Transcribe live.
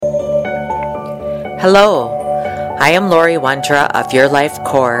Hello, I am Lori Wondra of Your Life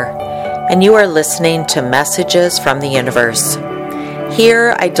Core, and you are listening to Messages from the Universe.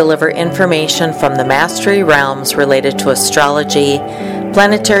 Here I deliver information from the mastery realms related to astrology,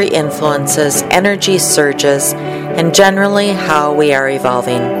 planetary influences, energy surges, and generally how we are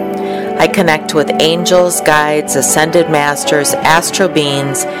evolving. I connect with angels, guides, ascended masters, astral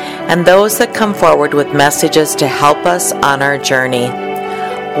beings, and those that come forward with messages to help us on our journey.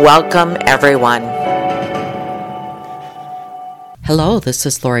 Welcome, everyone. Hello, this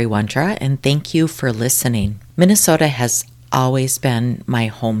is Lori Wondra, and thank you for listening. Minnesota has always been my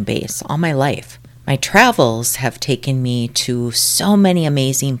home base all my life. My travels have taken me to so many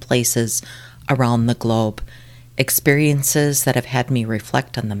amazing places around the globe, experiences that have had me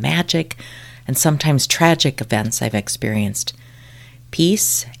reflect on the magic and sometimes tragic events I've experienced.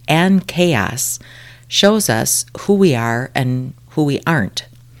 Peace and chaos shows us who we are and who we aren't.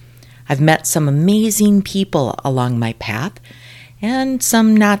 I've met some amazing people along my path and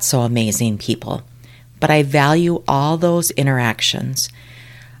some not so amazing people, but I value all those interactions.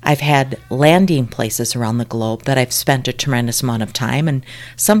 I've had landing places around the globe that I've spent a tremendous amount of time, and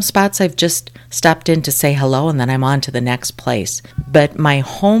some spots I've just stopped in to say hello and then I'm on to the next place. But my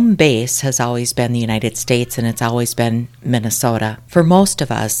home base has always been the United States, and it's always been Minnesota. For most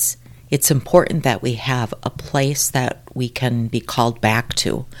of us, it's important that we have a place that we can be called back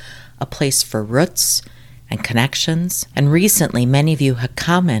to, a place for roots and connections. And recently, many of you have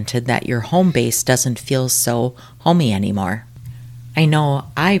commented that your home base doesn't feel so homey anymore. I know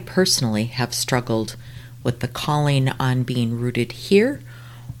I personally have struggled with the calling on being rooted here,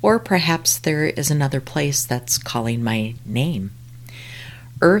 or perhaps there is another place that's calling my name.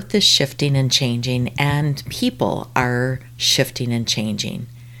 Earth is shifting and changing, and people are shifting and changing.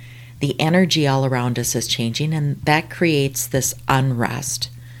 The energy all around us is changing, and that creates this unrest,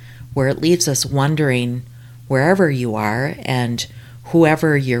 where it leaves us wondering, wherever you are and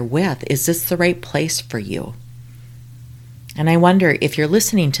whoever you're with, is this the right place for you? And I wonder, if you're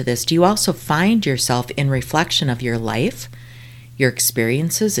listening to this, do you also find yourself in reflection of your life, your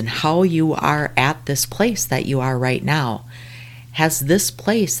experiences, and how you are at this place that you are right now? Has this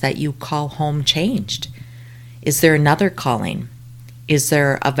place that you call home changed? Is there another calling? Is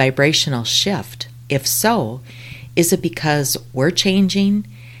there a vibrational shift? If so, is it because we're changing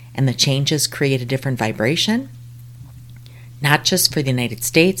and the changes create a different vibration? Not just for the United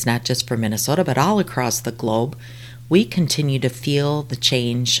States, not just for Minnesota, but all across the globe, we continue to feel the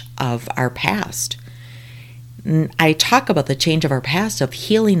change of our past. I talk about the change of our past, of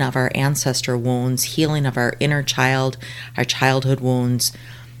healing of our ancestor wounds, healing of our inner child, our childhood wounds,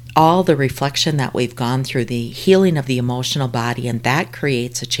 all the reflection that we've gone through, the healing of the emotional body, and that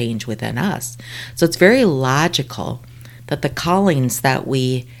creates a change within us. So it's very logical that the callings that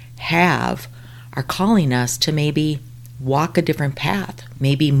we have are calling us to maybe walk a different path,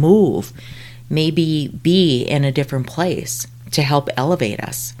 maybe move, maybe be in a different place to help elevate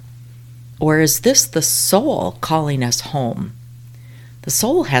us. Or is this the soul calling us home? The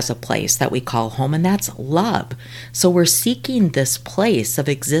soul has a place that we call home, and that's love. So we're seeking this place of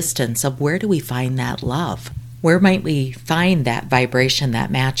existence of where do we find that love? Where might we find that vibration that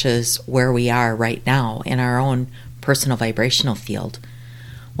matches where we are right now in our own personal vibrational field?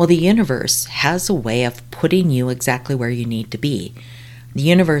 Well, the universe has a way of putting you exactly where you need to be. The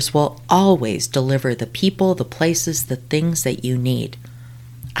universe will always deliver the people, the places, the things that you need.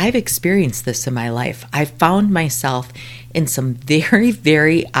 I've experienced this in my life. I've found myself in some very,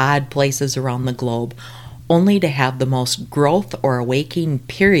 very odd places around the globe, only to have the most growth or awakening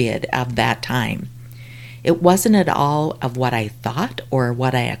period of that time. It wasn't at all of what I thought or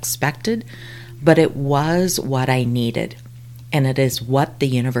what I expected, but it was what I needed. And it is what the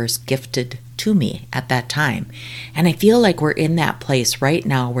universe gifted to me at that time. And I feel like we're in that place right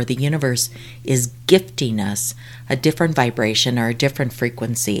now where the universe is gifting us a different vibration or a different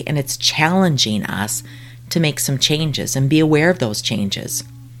frequency, and it's challenging us to make some changes and be aware of those changes.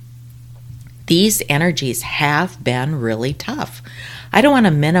 These energies have been really tough. I don't want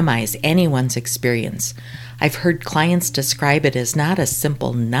to minimize anyone's experience. I've heard clients describe it as not a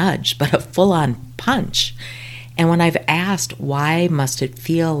simple nudge, but a full-on punch. And when I've asked why must it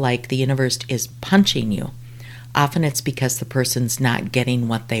feel like the universe is punching you, often it's because the person's not getting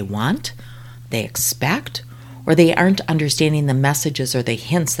what they want, they expect, or they aren't understanding the messages or the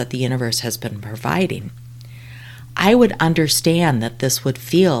hints that the universe has been providing. I would understand that this would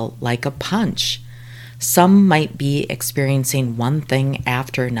feel like a punch. Some might be experiencing one thing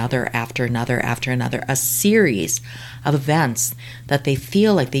after another, a series of events that they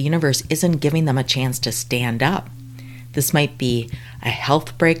feel like the universe isn't giving them a chance to stand up. This might be a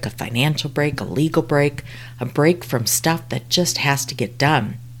health break, a financial break, a legal break, a break from stuff that just has to get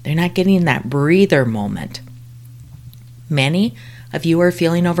done. They're not getting that breather moment. Many of you are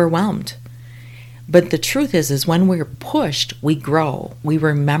feeling overwhelmed. But the truth is when we're pushed, we grow. We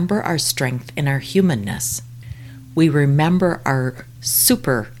remember our strength and our humanness. We remember our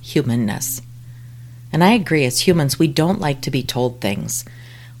superhumanness. And I agree, as humans, we don't like to be told things.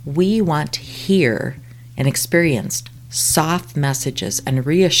 We want to hear and experience soft messages and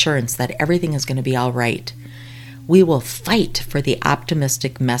reassurance that everything is going to be all right. We will fight for the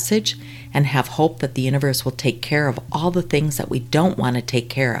optimistic message and have hope that the universe will take care of all the things that we don't want to take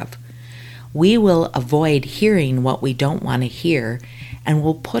care of. We will avoid hearing what we don't want to hear, and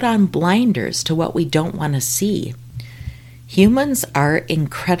will put on blinders to what we don't want to see. Humans are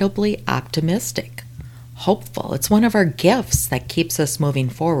incredibly optimistic, hopeful. It's one of our gifts that keeps us moving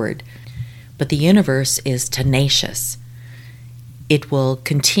forward. But the universe is tenacious. It will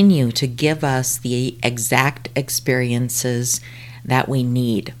continue to give us the exact experiences that we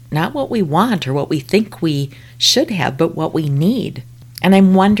need. Not what we want or what we think we should have, but what we need. And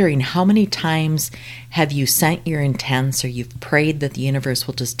I'm wondering, how many times have you sent your intents, or you've prayed that the universe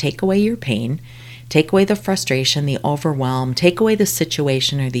will just take away your pain, take away the frustration, the overwhelm, take away the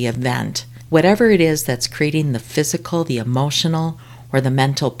situation or the event, whatever it is that's creating the physical, the emotional, or the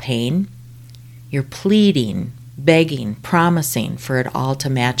mental pain. You're pleading, begging, promising for it all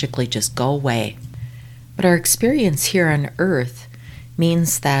to magically just go away. But our experience here on earth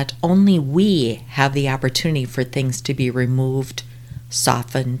means that only we have the opportunity for things to be removed,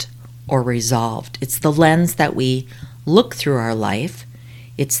 softened, or resolved. It's the lens that we look through our life.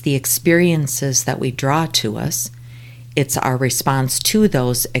 It's the experiences that we draw to us. It's our response to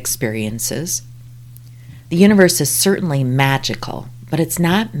those experiences. The universe is certainly magical, but it's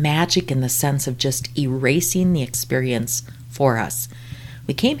not magic in the sense of just erasing the experience for us.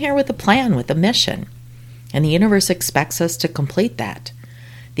 We came here with a plan, with a mission, and the universe expects us to complete that.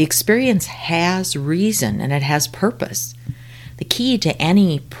 The experience has reason and it has purpose. The key to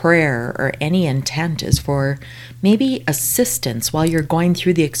any prayer or any intent is for maybe assistance while you're going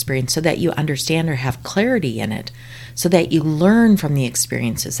through the experience, so that you understand or have clarity in it, so that you learn from the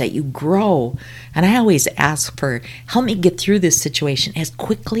experiences, that you grow. And I always ask for, help me get through this situation as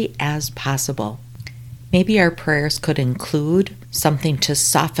quickly as possible. Maybe our prayers could include something to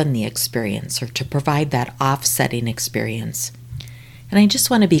soften the experience or to provide that offsetting experience. And I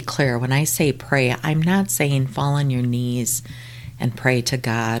just want to be clear, when I say pray, I'm not saying fall on your knees and pray to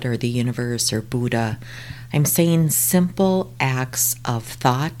God or the universe or Buddha. I'm saying simple acts of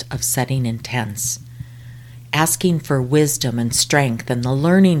thought, of setting intents, asking for wisdom and strength and the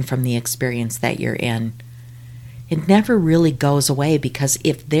learning from the experience that you're in. It never really goes away, because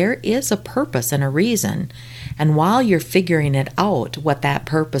if there is a purpose and a reason, and while you're figuring it out what that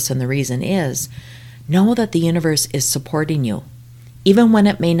purpose and the reason is, know that the universe is supporting you, even when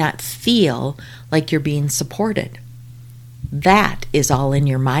it may not feel like you're being supported. That is all in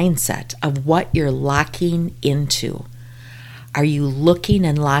your mindset of what you're locking into. Are you looking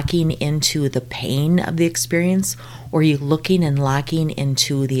and locking into the pain of the experience, or are you looking and locking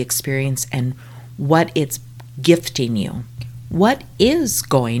into the experience and what it's gifting you? What is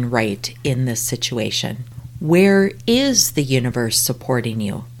going right in this situation? Where is the universe supporting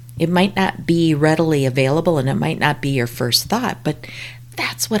you? It might not be readily available and it might not be your first thought, but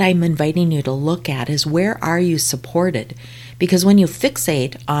that's what I'm inviting you to look at, is where are you supported? Because when you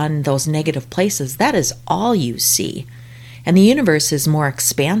fixate on those negative places, that is all you see. And the universe is more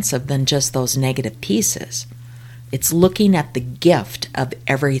expansive than just those negative pieces. It's looking at the gift of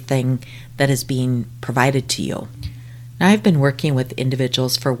everything that is being provided to you. Now, I've been working with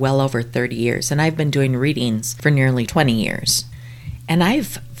individuals for well over 30 years, and I've been doing readings for nearly 20 years. And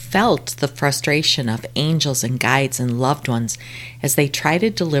I've felt the frustration of angels and guides and loved ones as they try to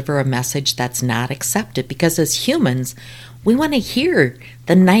deliver a message that's not accepted, because as humans, we want to hear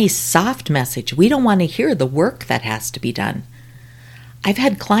the nice, soft message. We don't want to hear the work that has to be done. I've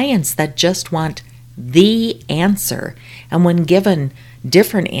had clients that just want the answer, and when given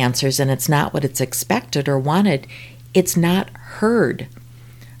different answers and it's not what it's expected or wanted, it's not heard.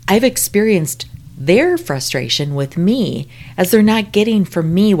 I've experienced their frustration with me as they're not getting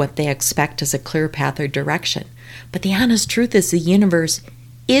from me what they expect as a clear path or direction. But the honest truth is the universe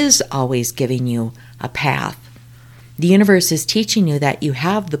is always giving you a path. The universe is teaching you that you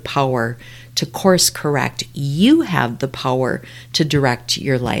have the power to course correct. You have the power to direct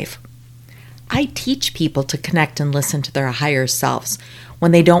your life. I teach people to connect and listen to their higher selves.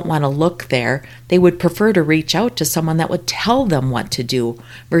 When they don't want to look there, they would prefer to reach out to someone that would tell them what to do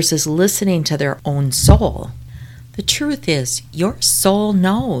versus listening to their own soul. The The truth is, your soul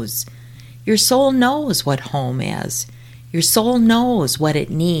knows. Your soul knows what home is. Your soul knows what it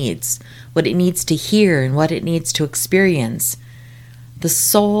needs to hear and what it needs to experience. The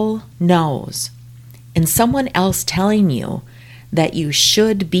soul knows. And someone else telling you that you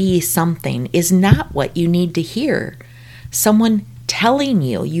should be something is not what you need to hear. Someone telling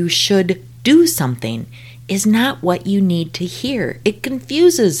you you should do something is not what you need to hear. It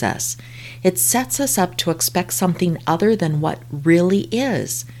confuses us. It sets us up to expect something other than what really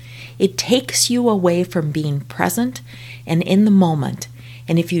is. It takes you away from being present and in the moment.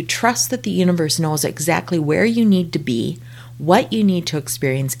 And if you trust that the universe knows exactly where you need to be, what you need to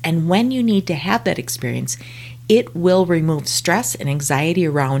experience, and when you need to have that experience, it will remove stress and anxiety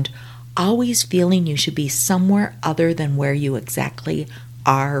around always feeling you should be somewhere other than where you exactly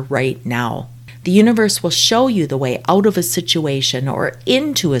are right now. The universe will show you the way out of a situation or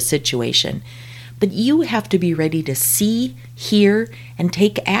into a situation, but you have to be ready to see, hear, and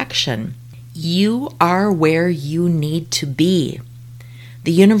take action. You are where you need to be.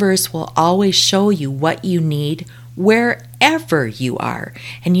 The universe will always show you what you need wherever you are,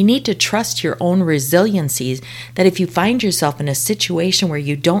 and you need to trust your own resiliencies that if you find yourself in a situation where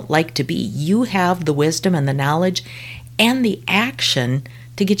you don't like to be, you have the wisdom and the knowledge and the action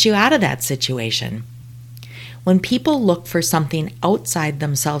to get you out of that situation. When people look for something outside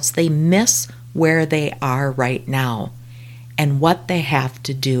themselves, they miss where they are right now and what they have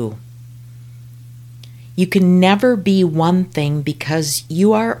to do. You can never be one thing because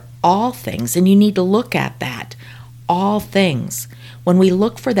you are all things, and you need to look at that. All things. When we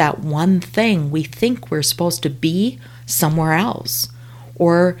look for that one thing, we think we're supposed to be somewhere else,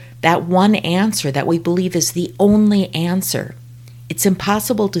 or that one answer that we believe is the only answer. It's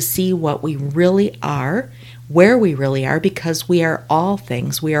impossible to see what we really are, where we really are, because we are all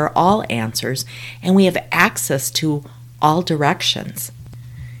things, we are all answers, and we have access to all directions.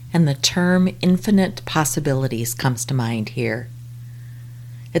 And the term infinite possibilities comes to mind here.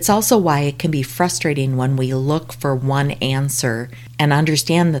 It's also why it can be frustrating when we look for one answer and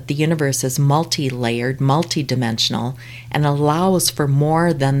understand that the universe is multi-layered, multi-dimensional, and allows for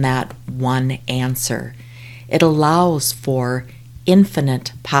more than that one answer. It allows for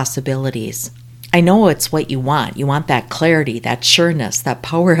infinite possibilities. I know it's what you want. You want that clarity, that sureness, that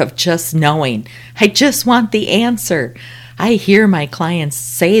power of just knowing. I just want the answer. I hear my clients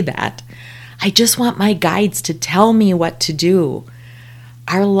say that. I just want my guides to tell me what to do.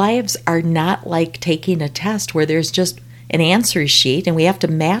 Our lives are not like taking a test where there's just an answer sheet and we have to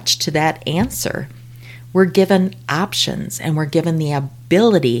match to that answer. We're given options and we're given the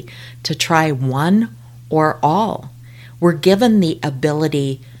ability to try one or all. We're given the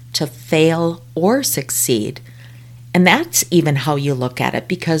ability to fail or succeed. And that's even how you look at it,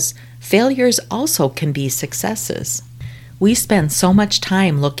 because failures also can be successes. We spend so much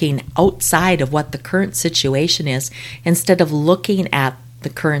time looking outside of what the current situation is instead of looking at the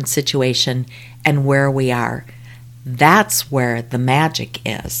current situation and where we are. That's where the magic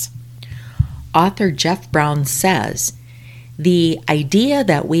is. Author Jeff Brown says, "The idea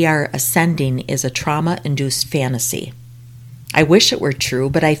that we are ascending is a trauma-induced fantasy. I wish it were true,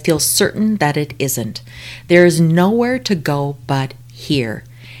 but I feel certain that it isn't. There is nowhere to go but here.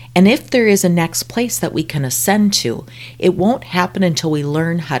 And if there is a next place that we can ascend to, it won't happen until we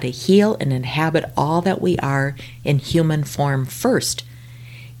learn how to heal and inhabit all that we are in human form first.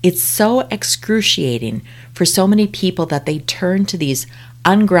 It's so excruciating for so many people that they turn to these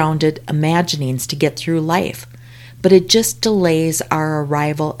ungrounded imaginings to get through life, but it just delays our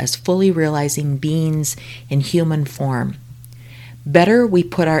arrival as fully realizing beings in human form. Better we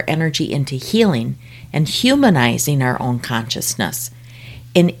put our energy into healing and humanizing our own consciousness.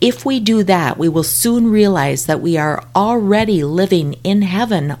 And if we do that, we will soon realize that we are already living in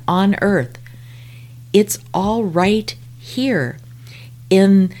heaven on earth. It's all right here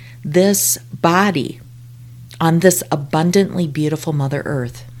in this body, on this abundantly beautiful Mother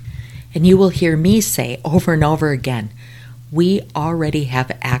Earth." And you will hear me say over and over again, we already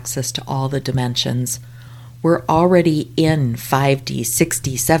have access to all the dimensions. We're already in 5D,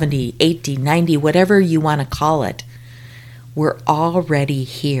 60, 70, 80, 90, whatever you want to call it. We're already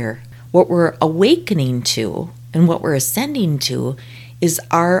here. What we're awakening to and what we're ascending to is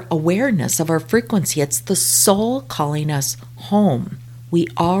our awareness of our frequency. It's the soul calling us home. We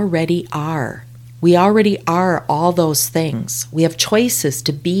already are. We already are all those things. We have choices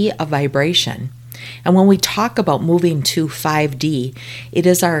to be a vibration. And when we talk about moving to 5D, it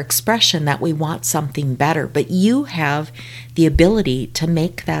is our expression that we want something better. But you have the ability to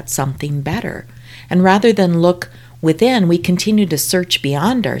make that something better. And rather than look within, we continue to search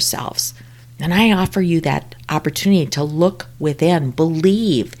beyond ourselves. And I offer you that opportunity to look within.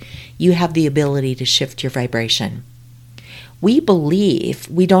 Believe you have the ability to shift your vibration. We believe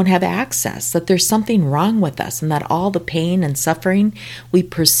we don't have access, that there's something wrong with us, and that all the pain and suffering, we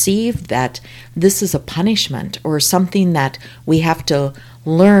perceive that this is a punishment or something that we have to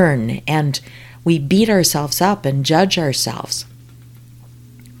learn, and we beat ourselves up and judge ourselves.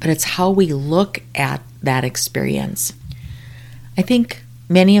 But it's how we look at that experience. I think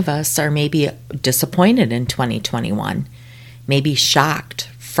many of us are maybe disappointed in 2021, maybe shocked,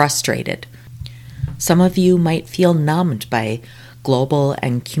 frustrated. Some of you might feel numbed by global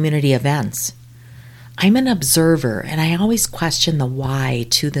and community events. I'm an observer, and I always question the why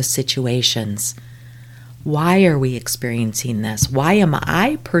to the situations. Why are we experiencing this? Why am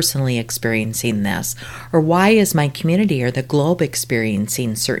I personally experiencing this? Or why is my community or the globe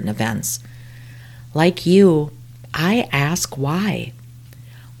experiencing certain events? Like you, I ask why.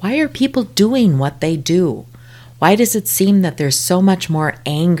 Why are people doing what they do? Why does it seem that there's so much more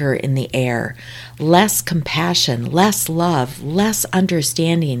anger in the air, less compassion, less love, less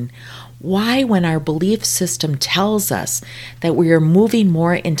understanding? Why, when our belief system tells us that we are moving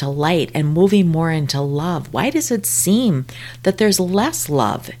more into light and moving more into love, why does it seem that there's less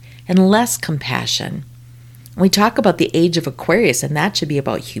love and less compassion? We talk about the age of Aquarius, and that should be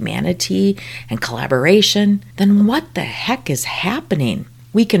about humanity and collaboration. Then what the heck is happening?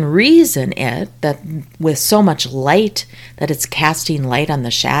 We can reason it that with so much light that it's casting light on the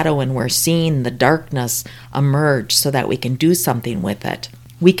shadow, and we're seeing the darkness emerge so that we can do something with it.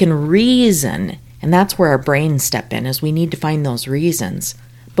 We can reason, and that's where our brains step in, is we need to find those reasons.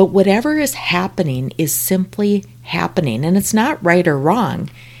 But whatever is happening is simply happening, and it's not right or wrong.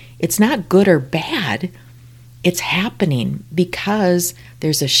 It's not good or bad. It's happening because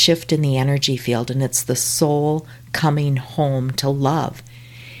there's a shift in the energy field, and it's the soul coming home to love.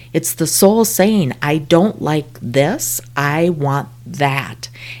 It's the soul saying, I don't like this, I want that.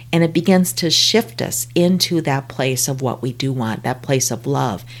 And it begins to shift us into that place of what we do want, that place of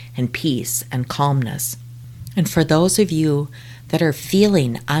love and peace and calmness. And for those of you that are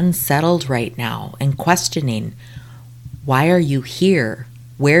feeling unsettled right now and questioning, why are you here?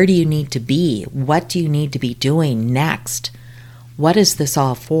 Where do you need to be? What do you need to be doing next? What is this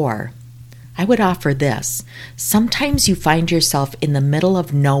all for? I would offer this. Sometimes you find yourself in the middle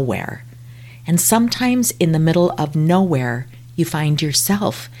of nowhere, and sometimes in the middle of nowhere you find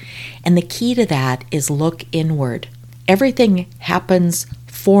yourself. And the key to that is look inward. Everything happens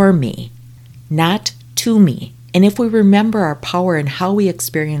for me, not to me. And if we remember our power and how we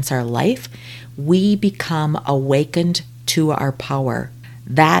experience our life, we become awakened to our power.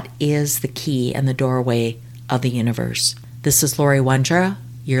 That is the key and the doorway of the universe. This is Lori Wondra,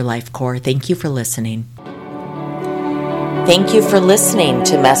 your Life Core. Thank you for listening. Thank you for listening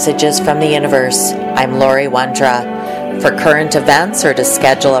to Messages from the Universe. I'm Lori Wondra. For current events or to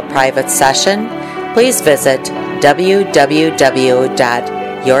schedule a private session, please visit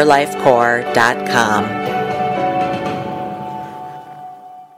www.yourlifecore.com.